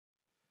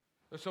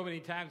There's so many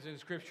times in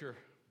Scripture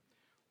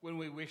when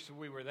we wish that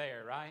we were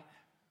there, right?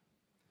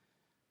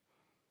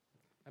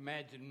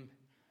 Imagine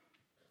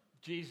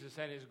Jesus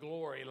and his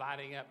glory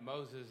lighting up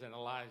Moses and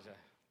Elijah.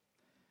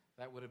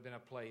 That would have been a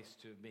place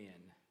to have been.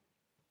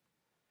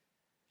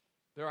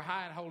 There are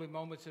high and holy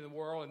moments in the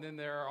world, and then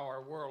there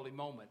are worldly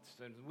moments.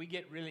 And we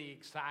get really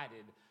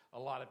excited a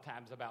lot of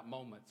times about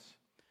moments.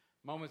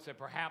 Moments that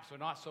perhaps are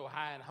not so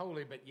high and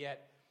holy, but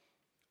yet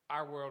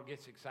our world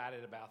gets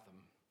excited about them.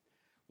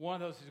 One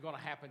of those is going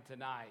to happen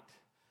tonight.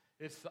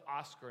 It's the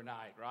Oscar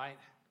night, right?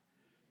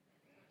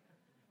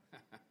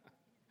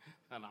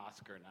 An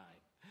Oscar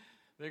night.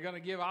 They're going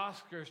to give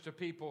Oscars to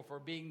people for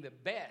being the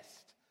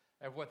best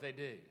at what they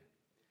do.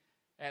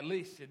 At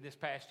least in this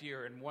past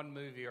year in one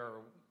movie or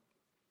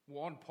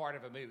one part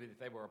of a movie that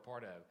they were a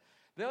part of.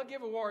 They'll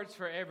give awards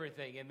for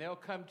everything, and they'll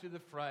come to the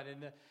front,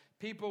 and the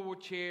people will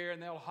cheer,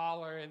 and they'll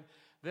holler, and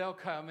they'll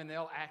come, and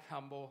they'll act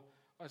humble.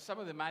 Or some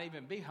of them might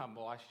even be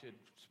humble. I should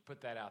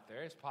put that out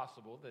there. It's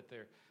possible that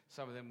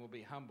some of them will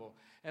be humble.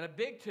 And a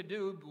big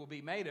to-do will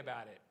be made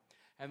about it.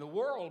 And the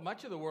world,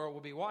 much of the world,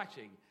 will be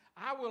watching.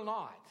 I will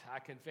not, I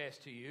confess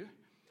to you.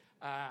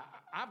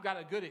 I've got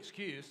a good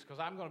excuse because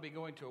I'm going to be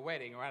going to a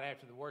wedding right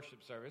after the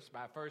worship service,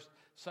 my first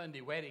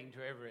Sunday wedding to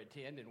ever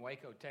attend in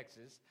Waco,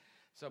 Texas.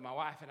 So my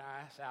wife and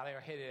I, Sally,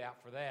 are headed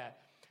out for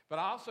that. But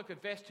I also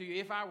confess to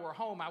you, if I were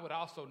home, I would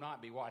also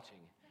not be watching.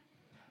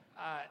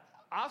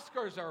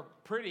 Oscars are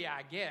pretty,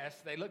 I guess.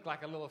 They look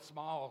like a little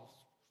small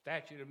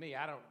statue to me.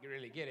 I don't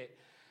really get it.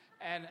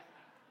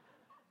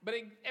 But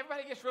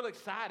everybody gets real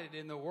excited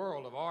in the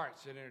world of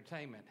arts and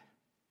entertainment.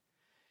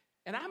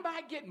 And I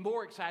might get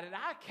more excited.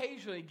 I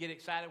occasionally get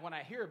excited when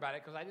I hear about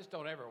it because I just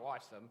don't ever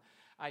watch them.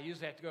 I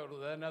usually have to go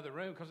to another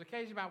room because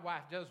occasionally my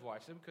wife does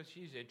watch them because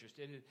she's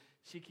interested and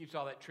she keeps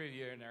all that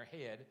trivia in her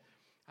head.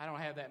 I don't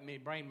have that many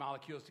brain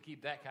molecules to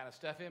keep that kind of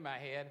stuff in my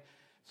head.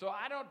 So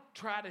I don't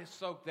try to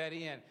soak that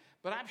in.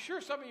 But I'm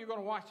sure some of you are going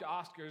to watch the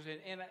Oscars,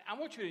 and I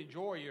want you to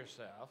enjoy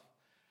yourself.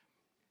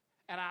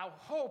 And I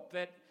hope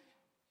that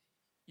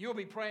you'll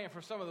be praying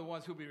for some of the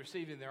ones who'll be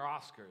receiving their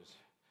Oscars.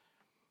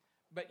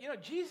 But,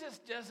 Jesus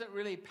doesn't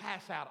really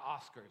pass out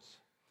Oscars,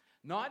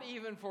 not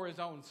even for his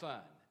own son.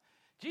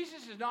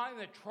 Jesus is not in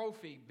the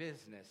trophy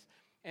business.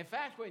 In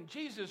fact, when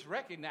Jesus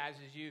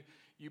recognizes you,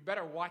 you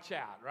better watch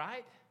out,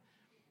 right?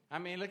 I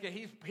mean, look at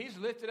he's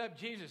lifted up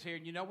Jesus here,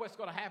 and you know what's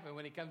going to happen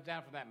when he comes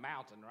down from that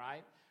mountain,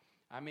 right?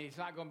 I mean, he's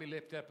not going to be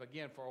lifted up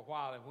again for a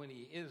while, and when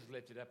he is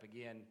lifted up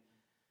again,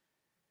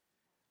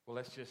 well,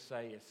 let's just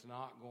say it's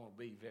not going to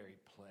be very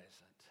pleasant.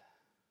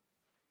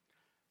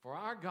 For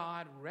our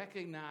God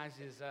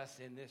recognizes us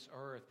in this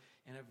earth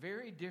in a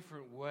very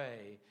different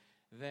way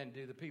than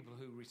do the people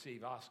who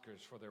receive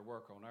Oscars for their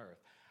work on earth.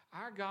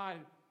 Our God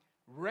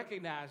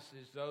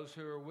recognizes those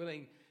who are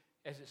willing,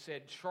 as it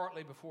said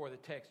shortly before the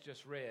text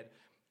just read,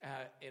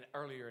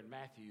 earlier in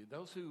Matthew,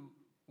 those who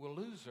will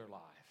lose their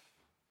life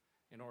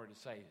in order to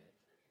save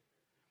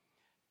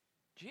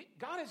it.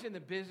 God is in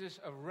the business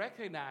of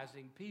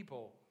recognizing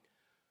people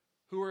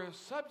who are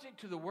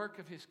subject to the work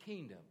of his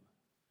kingdom.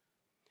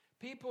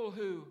 People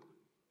who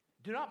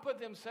do not put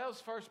themselves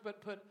first,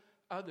 but put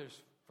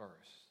others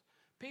first.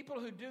 People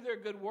who do their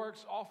good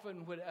works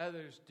often when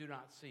others do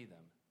not see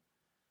them.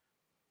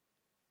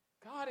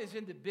 God is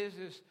in the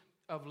business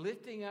of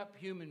lifting up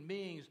human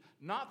beings,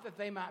 not that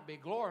they might be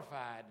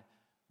glorified,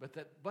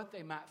 but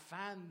they might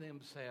find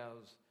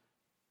themselves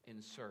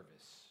in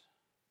service.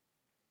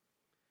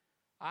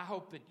 I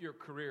hope that your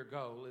career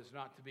goal is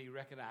not to be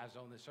recognized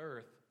on this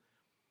earth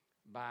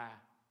by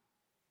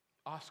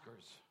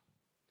Oscars.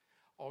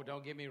 Oh,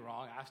 don't get me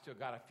wrong. I still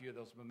got a few of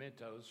those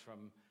mementos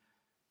from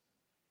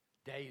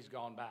days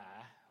gone by,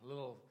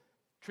 little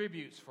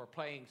tributes for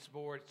playing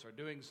sports or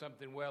doing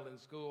something well in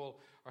school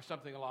or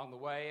something along the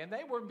way. And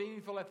they were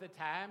meaningful at the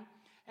time.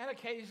 And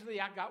occasionally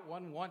I got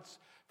one once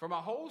from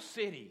a whole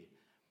city,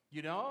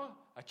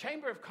 a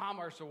Chamber of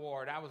Commerce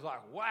award. I was like,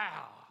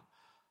 wow,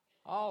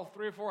 all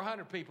 300 or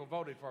 400 people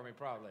voted for me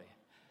probably.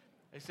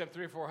 Except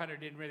 300 or 400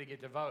 didn't really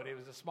get to vote. It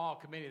was a small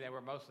committee that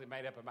were mostly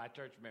made up of my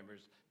church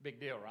members. Big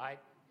deal, right?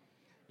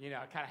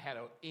 I kind of had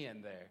an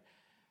end there.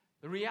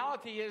 The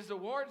reality is the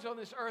awards on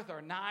this earth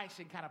are nice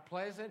and kind of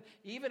pleasant,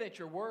 even at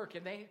your work,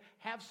 and they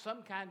have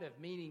some kind of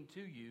meaning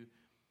to you.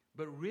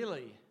 But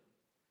really,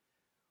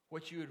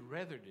 what you would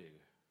rather do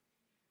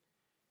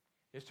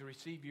is to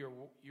receive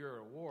your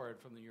award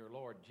from your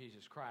Lord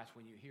Jesus Christ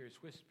when you hear his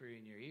whisper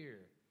in your ear.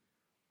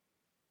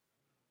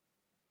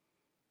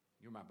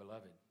 You're my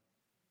beloved.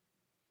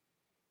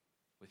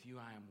 With you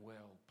I am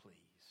well pleased.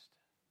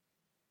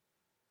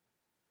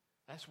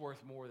 That's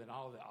worth more than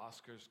all the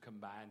Oscars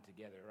combined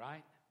together,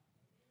 right?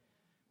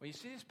 When you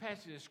see this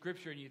passage of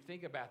Scripture and you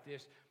think about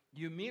this,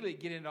 you immediately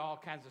get into all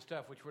kinds of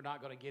stuff, which we're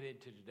not going to get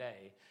into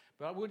today.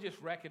 But I will just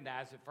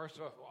recognize that, first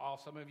of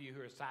all, some of you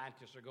who are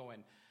scientists are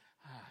going,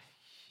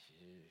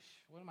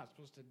 what am I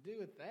supposed to do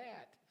with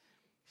that?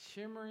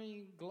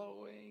 Shimmering,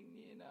 glowing,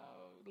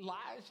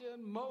 Elijah,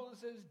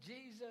 Moses,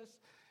 Jesus.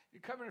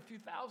 You're covering a few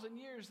thousand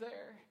years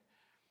there.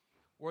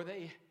 Were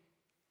they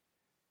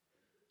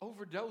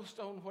overdosed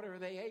on whatever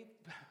they ate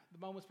the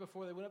moments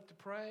before they went up to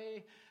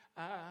pray?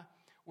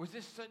 Was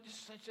this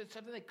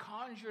something they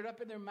conjured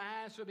up in their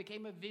minds so it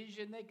became a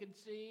vision they could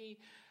see?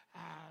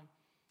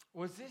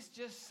 Was this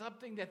just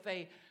something that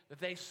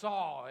they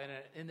saw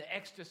in the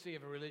ecstasy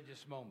of a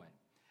religious moment?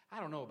 I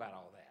don't know about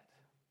all that.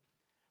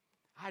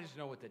 I just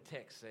know what the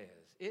text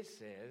says. It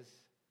says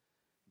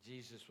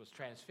Jesus was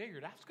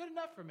transfigured. That's good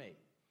enough for me.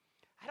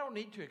 I don't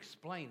need to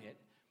explain it.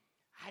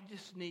 I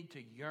just need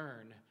to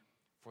yearn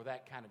for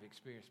that kind of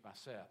experience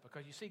myself.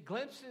 Because you see,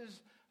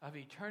 glimpses of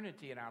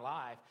eternity in our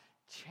life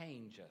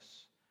change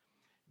us.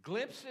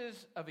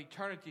 Glimpses of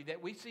eternity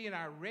that we see in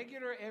our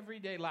regular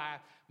everyday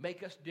life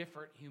make us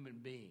different human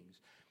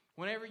beings.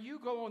 Whenever you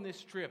go on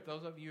this trip,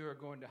 those of you who are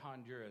going to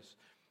Honduras,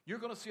 you're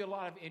going to see a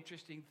lot of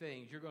interesting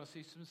things. You're going to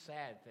see some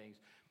sad things.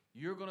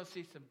 You're going to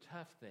see some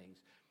tough things.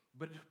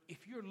 But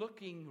if you're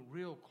looking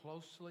real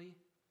closely,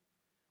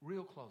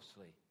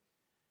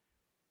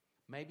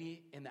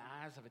 maybe in the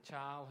eyes of a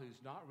child who's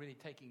not really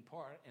taking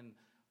part in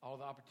all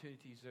the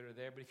opportunities that are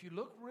there, but if you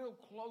look real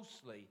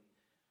closely,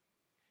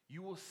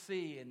 you will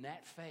see in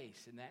that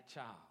face, in that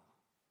child,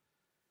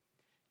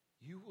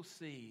 you will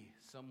see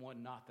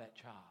someone not that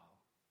child.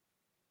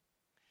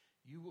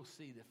 You will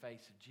see the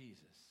face of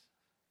Jesus,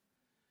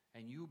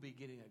 and you'll be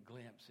getting a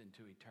glimpse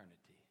into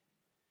eternity.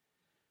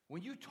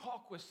 When you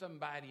talk with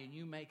somebody and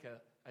you make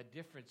a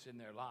difference in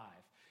their life,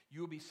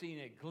 you'll be seeing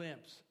a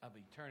glimpse of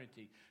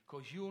eternity,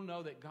 because you'll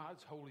know that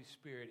God's Holy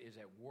Spirit is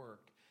at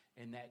work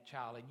in that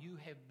child, and you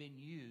have been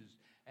used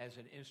as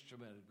an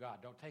instrument of God.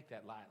 Don't take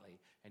that lightly,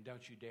 and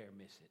don't you dare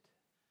miss it.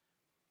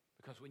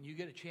 Because when you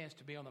get a chance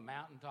to be on the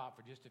mountaintop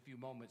for just a few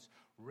moments,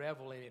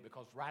 revel in it,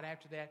 because right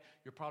after that,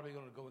 you're probably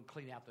going to go and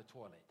clean out the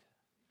toilet.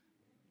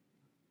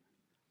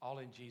 All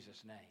in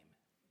Jesus' name.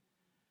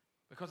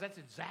 Because that's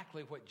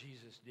exactly what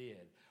Jesus did.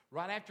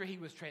 Right after he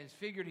was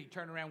transfigured, he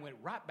turned around and went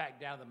right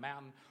back down the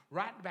mountain,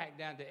 right back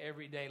down to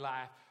everyday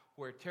life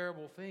where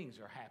terrible things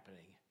are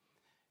happening.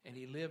 And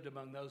he lived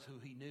among those who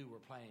he knew were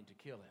planning to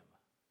kill him.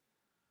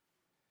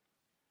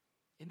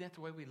 Isn't that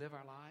the way we live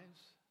our lives?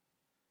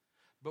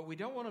 But we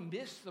don't want to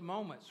miss the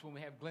moments when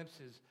we have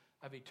glimpses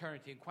of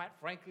eternity. And quite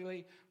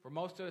frankly, for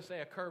most of us,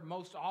 they occur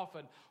most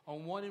often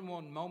on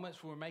one-on-one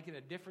moments when we're making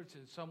a difference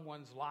in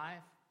someone's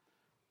life,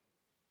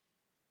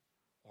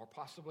 or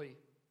possibly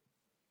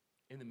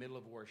in the middle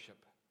of worship.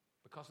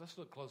 Because let's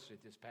look closely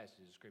at this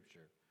passage of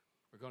Scripture.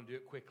 We're going to do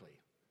it quickly.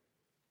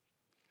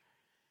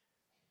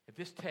 If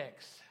this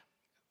text,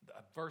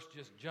 a verse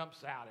just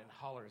jumps out and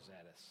hollers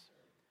at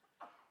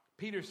us.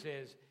 Peter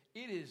says,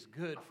 it is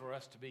good for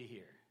us to be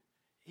here.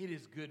 It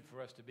is good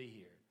for us to be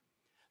here.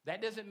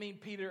 That doesn't mean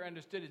Peter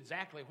understood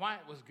exactly why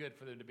it was good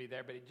for them to be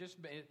there, but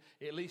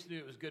he at least knew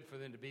it was good for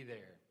them to be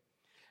there.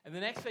 And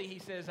the next thing he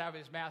says out of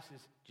his mouth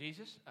is,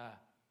 Jesus,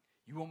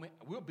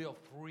 we'll build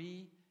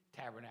 3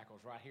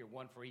 tabernacles right here,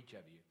 one for each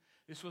of you.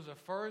 This was the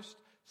first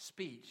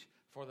speech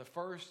for the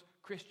first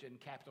Christian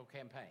capital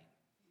campaign.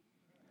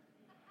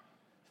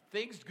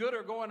 Things good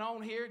are going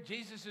on here.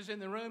 Jesus is in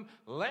the room.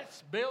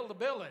 Let's build a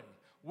building.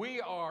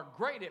 We are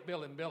great at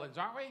building buildings,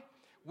 aren't we?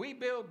 We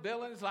build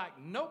buildings like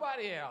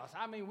nobody else.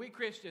 I mean, we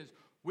Christians,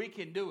 we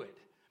can do it.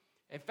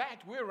 In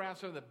fact, we're around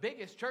some of the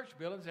biggest church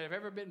buildings that have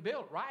ever been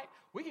built, right?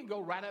 We can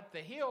go right up the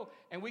hill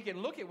and we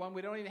can look at one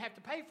we don't even have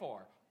to pay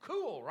for.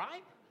 Cool,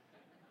 right?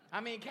 I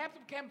mean,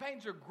 capital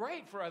campaigns are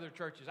great for other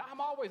churches.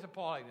 I'm always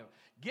applauding them.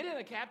 Get in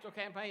a capital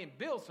campaign and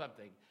build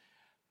something.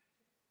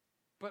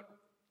 But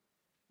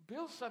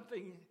build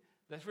something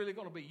that's really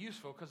going to be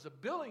useful, because the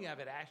building of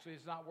it actually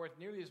is not worth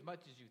nearly as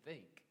much as you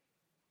think.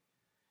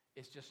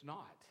 It's just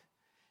not.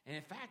 And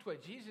in fact,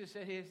 what Jesus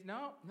said is,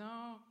 no,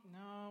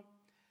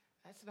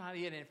 that's not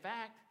it. In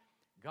fact,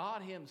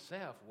 God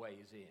himself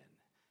weighs in.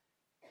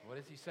 What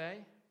does he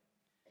say?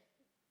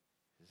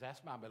 He says,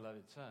 that's my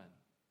beloved son.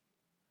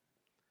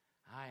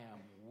 I am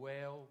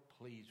well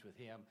pleased with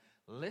him.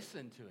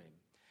 Listen to him.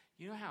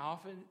 You know how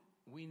often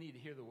we need to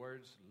hear the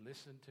words,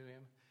 listen to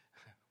him?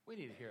 We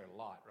need to hear it a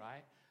lot,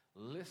 right?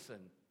 Listen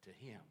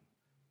to him.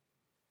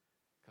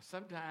 Because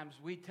sometimes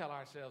we tell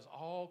ourselves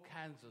all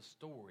kinds of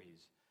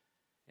stories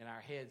in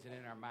our heads and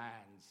in our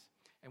minds.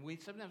 And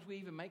sometimes we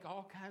even make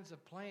all kinds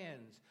of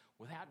plans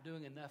without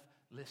doing enough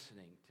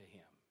listening to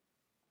him.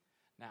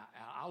 Now,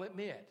 I'll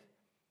admit,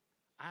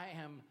 I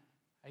am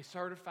a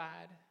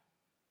certified,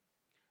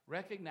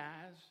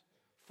 recognized,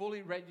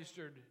 fully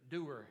registered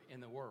doer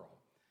in the world.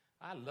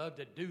 I love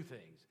to do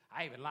things.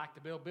 I even like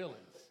to build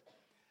buildings.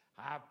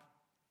 I've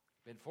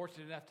been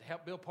fortunate enough to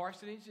help build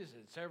parsonages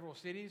in several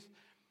cities,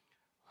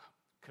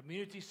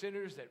 community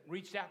centers that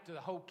reached out to the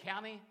whole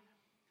county,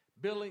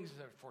 buildings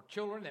for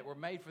children that were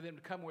made for them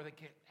to come where they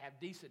can have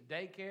decent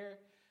daycare,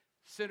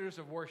 centers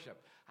of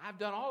worship. I've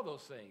done all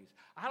those things.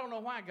 I don't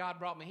know why God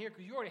brought me here,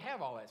 because you already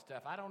have all that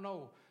stuff. I don't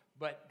know,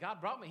 but God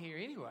brought me here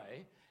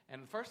anyway.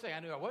 And the first thing I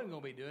knew I wasn't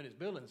going to be doing is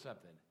building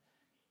something.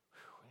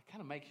 Whew, it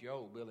kind of makes you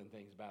old, building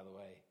things, by the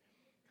way.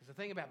 Because the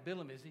thing about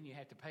building them is then you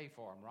have to pay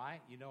for them, right?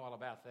 You know all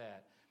about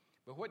that.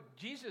 But what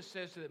Jesus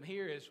says to them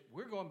here is,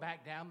 we're going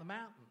back down the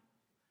mountain.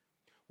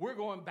 We're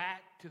going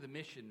back to the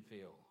mission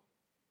field.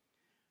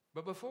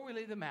 But before we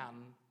leave the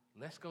mountain,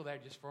 let's go there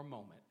just for a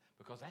moment,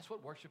 because that's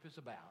what worship is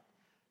about.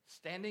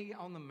 Standing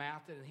on the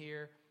mountain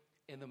here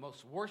in the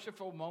most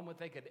worshipful moment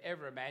they could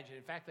ever imagine.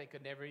 In fact, they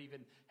could never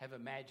even have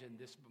imagined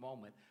this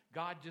moment.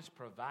 God just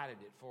provided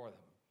it for them.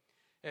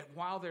 And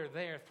while they're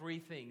there, three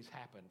things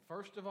happen.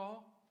 First of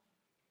all,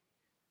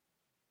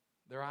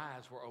 their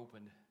eyes were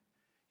opened.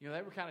 You know,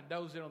 they were kind of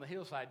dozing on the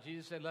hillside.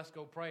 Jesus said, let's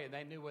go pray, and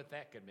they knew what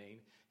that could mean.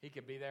 He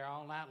could be there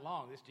all night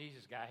long. This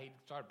Jesus guy, he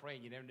started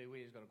praying. You never knew when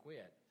he was going to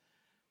quit.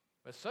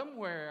 But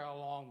somewhere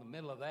along the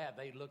middle of that,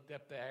 they looked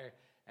up there,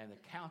 and the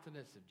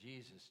countenance of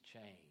Jesus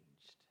changed.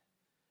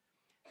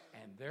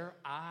 And their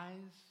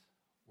eyes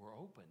were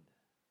opened.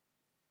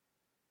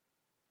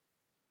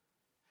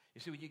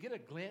 You see, when you get a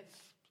glimpse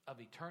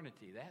of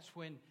eternity, that's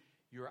when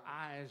your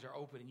eyes are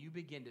open and you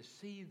begin to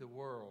see the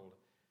world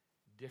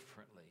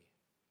differently.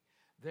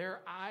 Their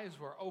eyes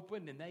were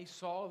opened and they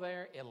saw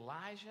there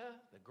Elijah,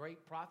 the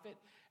great prophet,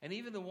 and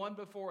even the one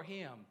before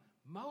him,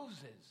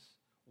 Moses.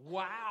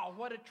 Wow,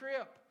 what a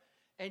trip.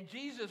 And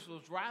Jesus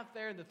was right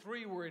there, and the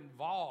three were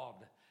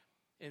involved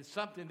in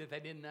something that they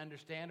didn't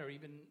understand or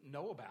even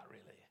know about,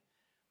 really.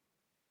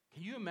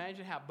 Can you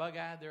imagine how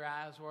bug-eyed their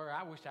eyes were?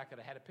 I wish I could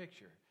have had a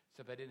picture,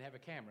 except they didn't have a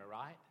camera,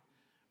 right?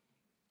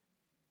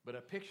 But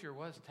a picture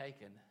was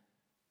taken.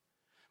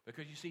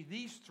 Because you see,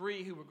 these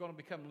three who were going to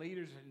become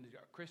leaders in the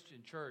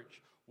Christian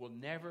church will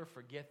never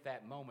forget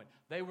that moment.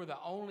 They were the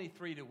only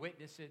three to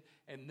witness it,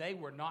 and they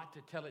were not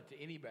to tell it to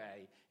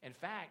anybody. In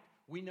fact,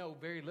 we know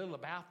very little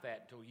about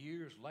that until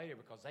years later,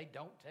 because they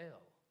don't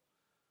tell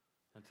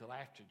until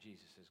after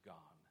Jesus is gone.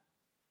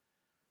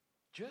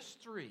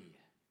 Just three.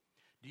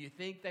 Do you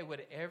think they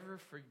would ever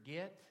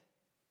forget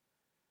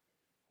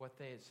what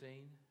they had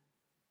seen?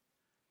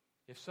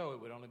 If so,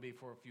 it would only be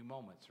for a few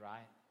moments,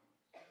 right?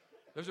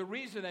 There's a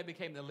reason they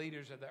became the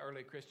leaders of the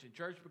early Christian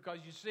church, because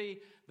you see,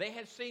 they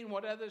had seen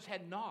what others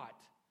had not.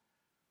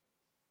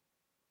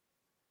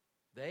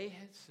 They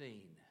had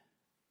seen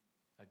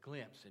a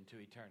glimpse into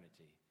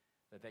eternity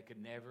that they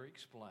could never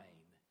explain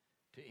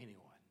to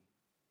anyone.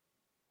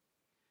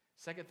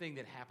 Second thing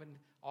that happened,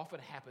 often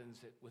happens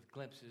with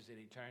glimpses in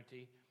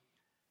eternity,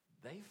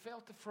 they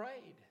felt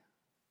afraid.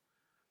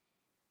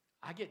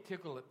 I get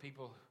tickled at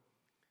people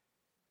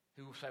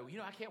who will say, well, you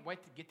know, I can't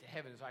wait to get to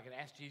heaven so I can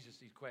ask Jesus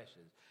these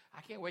questions.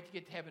 I can't wait to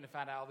get to heaven to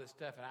find out all this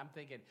stuff. And I'm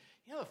thinking,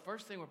 you know, the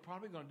first thing we're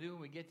probably going to do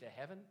when we get to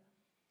heaven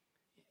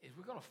is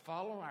we're going to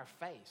fall on our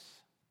face.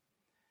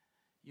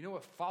 You know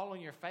what fall on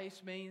your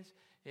face means?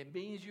 It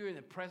means you're in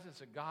the presence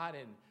of God,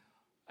 and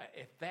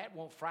if that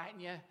won't frighten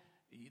you,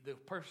 the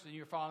person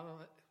you're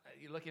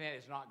looking at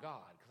is not God.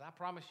 Because I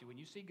promise you, when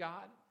you see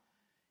God,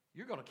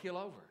 you're going to kill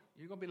over.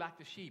 You're going to be like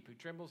the sheep who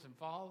trembles and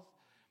falls.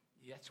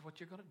 That's what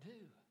you're going to do.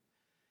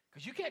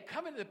 Because you can't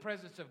come into the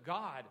presence of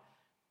God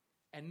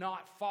and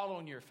not fall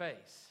on your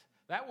face.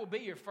 That will be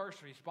your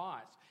first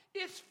response.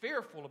 It's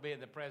fearful to be in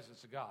the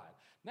presence of God.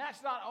 Now,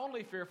 it's not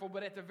only fearful,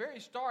 but at the very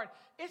start,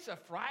 it's a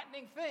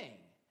frightening thing.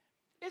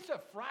 It's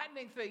a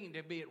frightening thing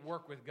to be at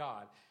work with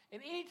God.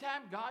 And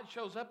anytime God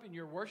shows up in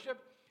your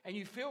worship and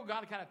you feel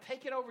God kind of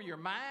taking over your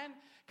mind,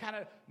 kind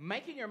of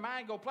making your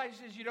mind go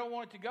places you don't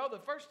want it to go, the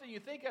first thing you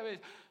think of is,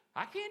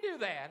 I can't do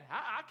that.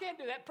 I can't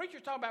do that.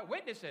 Preacher's talking about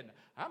witnessing.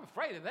 I'm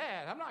afraid of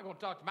that. I'm not going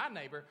to talk to my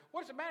neighbor.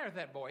 What's the matter with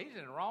that boy? He's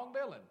in the wrong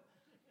building.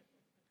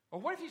 Or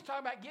what if he's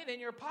talking about getting in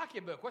your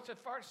pocketbook? What's the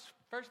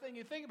first thing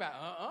you think about?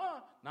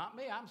 Not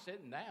me. I'm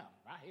sitting down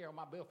right here on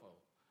my billfold.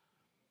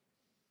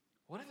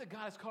 What if the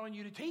God is calling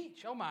you to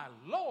teach? Oh, my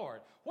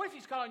Lord. What if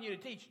he's calling you to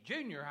teach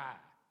junior high?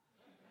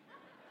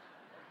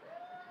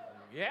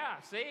 Yeah,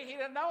 see, he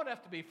doesn't know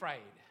enough to be afraid.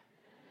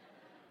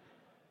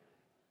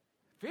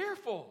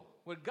 Fearful.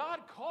 When God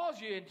calls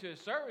you into a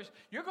service,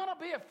 you're going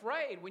to be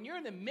afraid. When you're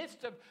in the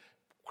midst of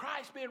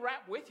Christ being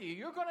right with you,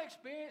 you're going to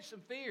experience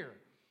some fear.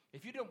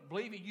 If you don't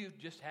believe it, you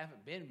just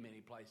haven't been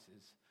many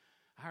places.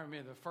 I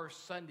remember the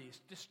first Sunday, it's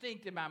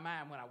distinct in my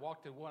mind when I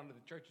walked to one of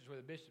the churches where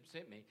the bishop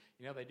sent me.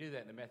 You know, they do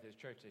that in the Methodist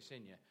church, they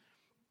send you.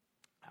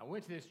 I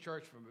went to this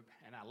church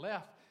and I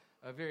left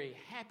a very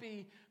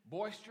happy,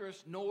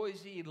 boisterous,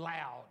 noisy,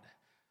 loud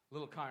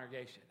little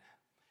congregation.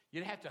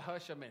 You'd have to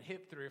hush them and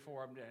hit 3 or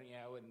 4 of them, you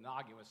know, and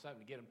argue with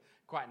something to get them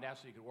quieted down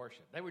so you could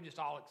worship. They were just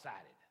all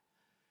excited.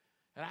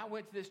 And I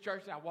went to this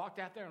church and I walked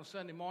out there on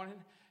Sunday morning.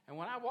 And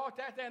when I walked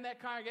out there in that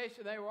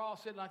congregation, they were all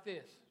sitting like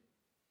this.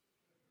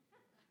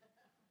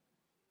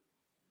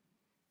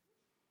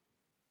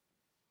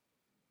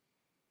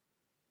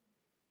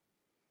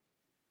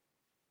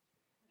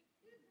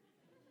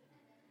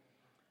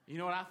 You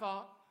know what I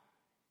thought?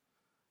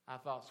 I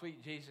thought,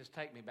 sweet Jesus,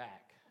 take me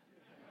back.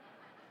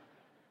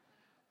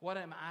 What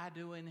am I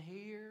doing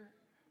here?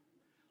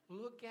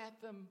 Look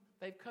at them.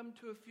 They've come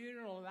to a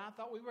funeral, and I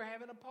thought we were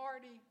having a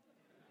party.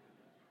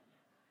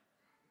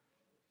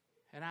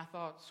 And I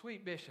thought,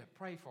 sweet bishop,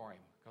 pray for him,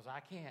 because I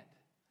can't.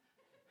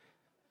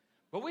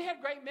 But we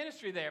had great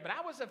ministry there, but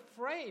I was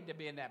afraid to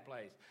be in that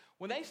place.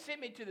 When they sent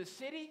me to the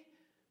city,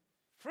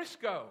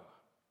 Frisco.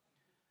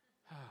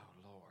 Oh,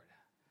 Lord.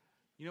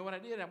 You know what I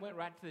did? I went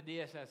right to the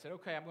DS and I said,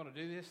 okay, I'm going to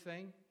do this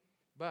thing,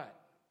 but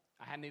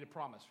I need a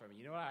promise from you.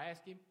 You know what I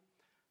asked him?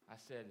 I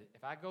said,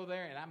 if I go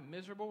there and I'm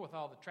miserable with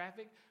all the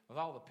traffic, with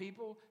all the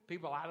people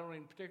I don't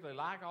even particularly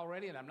like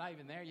already, and I'm not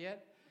even there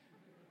yet,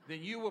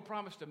 then you will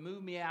promise to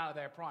move me out of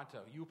there pronto.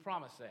 You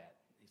promise that.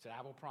 He said,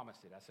 I will promise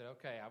it. I said,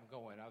 okay, I'm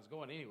going. I was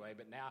going anyway,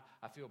 but now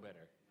I feel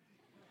better.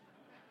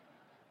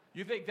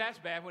 You think that's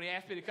bad? When he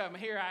asked me to come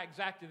here, I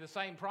exacted the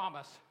same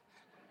promise.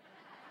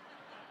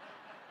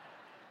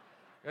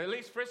 At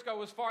least Frisco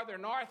was farther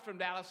north from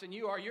Dallas than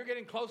you are. You're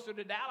getting closer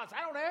to Dallas.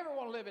 I don't ever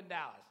want to live in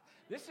Dallas.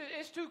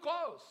 It's too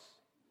close.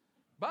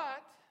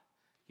 But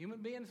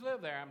human beings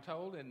live there, I'm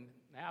told, and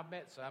now I've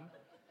met some.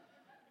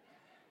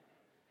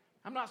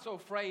 I'm not so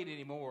afraid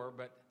anymore,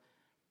 but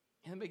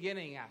in the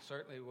beginning, I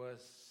certainly was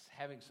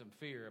having some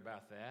fear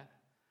about that.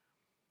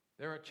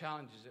 There are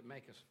challenges that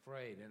make us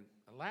afraid. And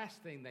the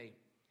last thing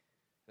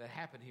that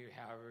happened here,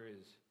 however,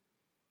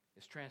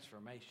 is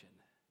transformation.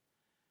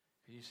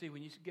 Because you see,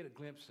 when you get a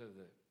glimpse of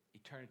the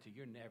eternity,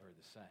 you're never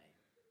the same.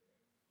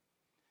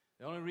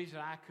 The only reason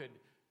I could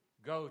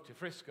go to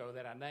Frisco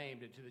that I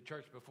named and to the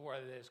church before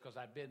this because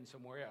I'd been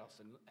somewhere else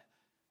and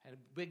had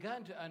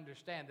begun to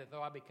understand that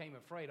though I became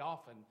afraid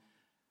often,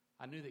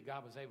 I knew that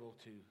God was able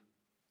to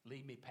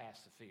lead me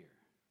past the fear.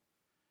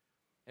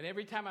 And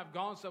every time I've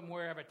gone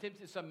somewhere, I've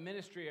attempted some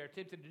ministry or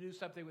attempted to do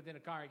something within a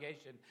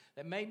congregation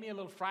that made me a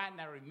little frightened.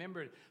 I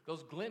remembered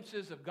those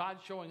glimpses of God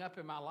showing up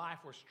in my life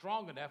were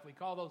strong enough. We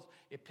call those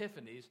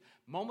epiphanies,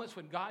 moments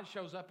when God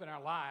shows up in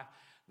our life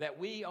that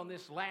we on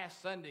this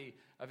last Sunday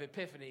of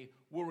Epiphany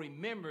will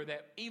remember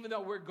that even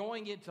though we're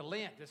going into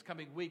Lent this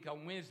coming week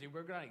on Wednesday,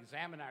 we're going to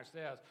examine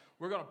ourselves.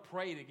 We're going to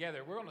pray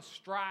together. We're going to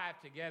strive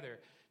together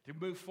to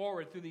move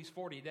forward through these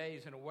 40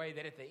 days in a way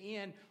that at the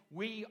end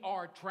we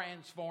are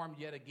transformed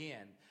yet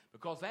again,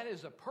 because that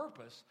is the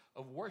purpose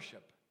of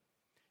worship,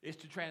 is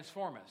to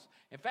transform us.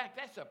 In fact,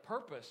 that's the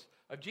purpose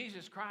of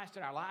Jesus Christ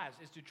in our lives,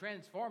 is to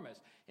transform us.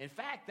 In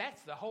fact,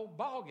 that's the whole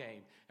ball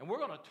game, and we're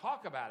going to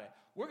talk about it.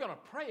 We're going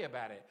to pray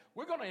about it.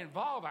 We're going to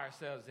involve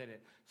ourselves in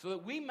it so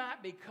that we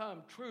might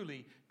become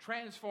truly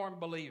transformed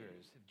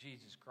believers of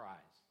Jesus Christ.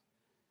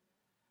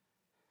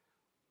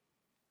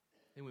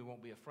 Then we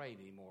won't be afraid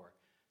anymore,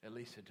 at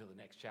least until the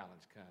next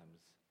challenge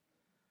comes.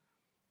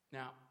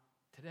 Now,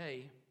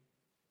 today,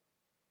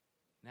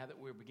 now that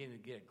we're beginning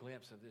to get a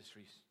glimpse of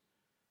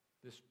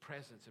this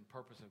presence and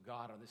purpose of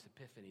God on this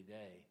Epiphany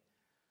Day,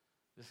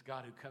 this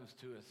God who comes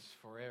to us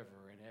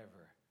forever and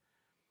ever,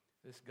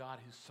 this God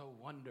who's so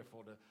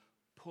wonderful to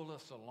pull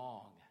us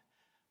along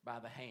by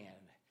the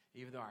hand,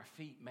 even though our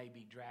feet may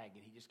be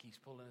dragging, he just keeps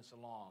pulling us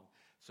along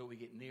so we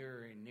get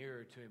nearer and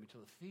nearer to him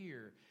until the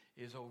fear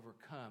is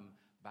overcome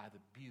by the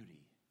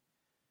beauty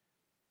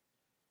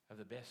of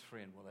the best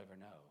friend we'll ever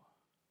know.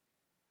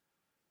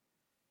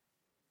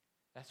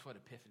 That's what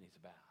Epiphany is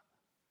about.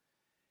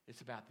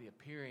 It's about the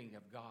appearing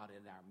of God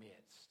in our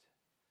midst.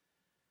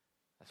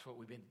 That's what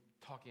we've been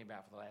talking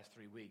about for the last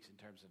 3 weeks in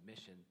terms of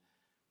mission.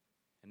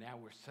 And now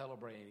we're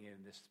celebrating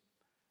in this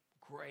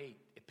great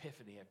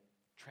epiphany of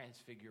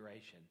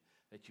transfiguration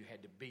that you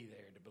had to be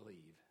there to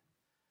believe.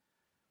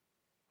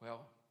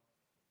 Well,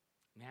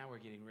 now we're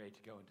getting ready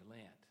to go into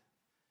Lent.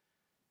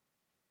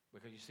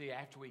 Because you see,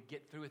 after we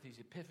get through with these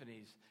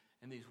epiphanies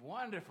and these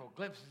wonderful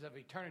glimpses of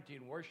eternity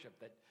and worship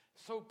that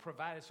so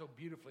provided so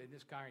beautifully in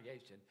this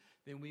congregation,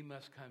 then we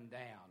must come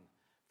down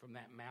from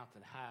that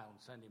mountain high on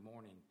Sunday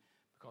morning,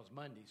 because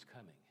Monday's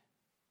coming.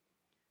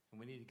 And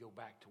we need to go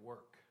back to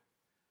work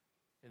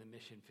in the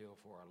mission field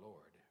for our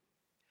Lord.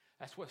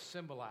 That's what's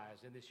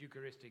symbolized in this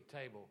Eucharistic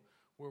table,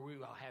 where we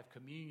will have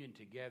communion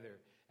together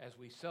as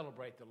we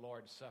celebrate the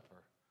Lord's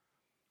Supper.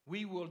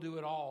 We will do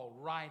it all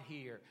right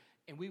here,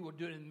 and we will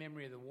do it in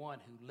memory of the one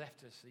who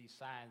left us these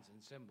signs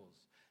and symbols,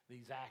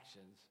 these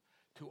actions,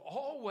 to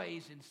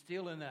always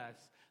instill in us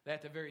that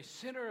at the very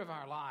center of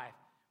our life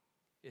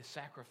is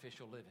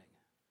sacrificial living.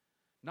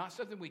 Not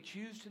something we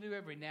choose to do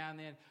every now and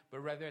then,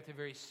 but rather at the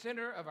very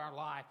center of our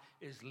life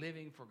is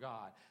living for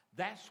God.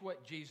 That's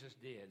what Jesus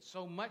did.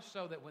 So much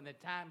so that when the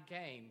time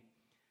came,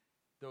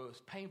 though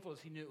as painful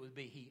as he knew it would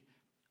be, he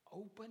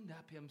opened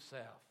up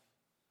himself.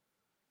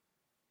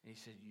 And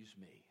he said, use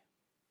me.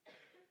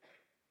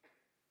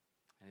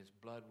 And his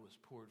blood was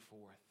poured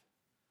forth.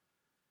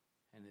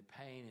 And the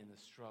pain and the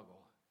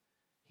struggle,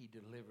 he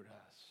delivered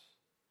us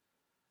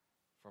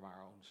from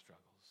our own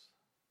struggles.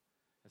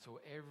 And so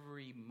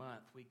every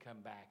month we come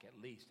back,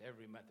 at least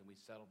every month, and we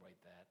celebrate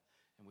that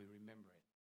and we remember it.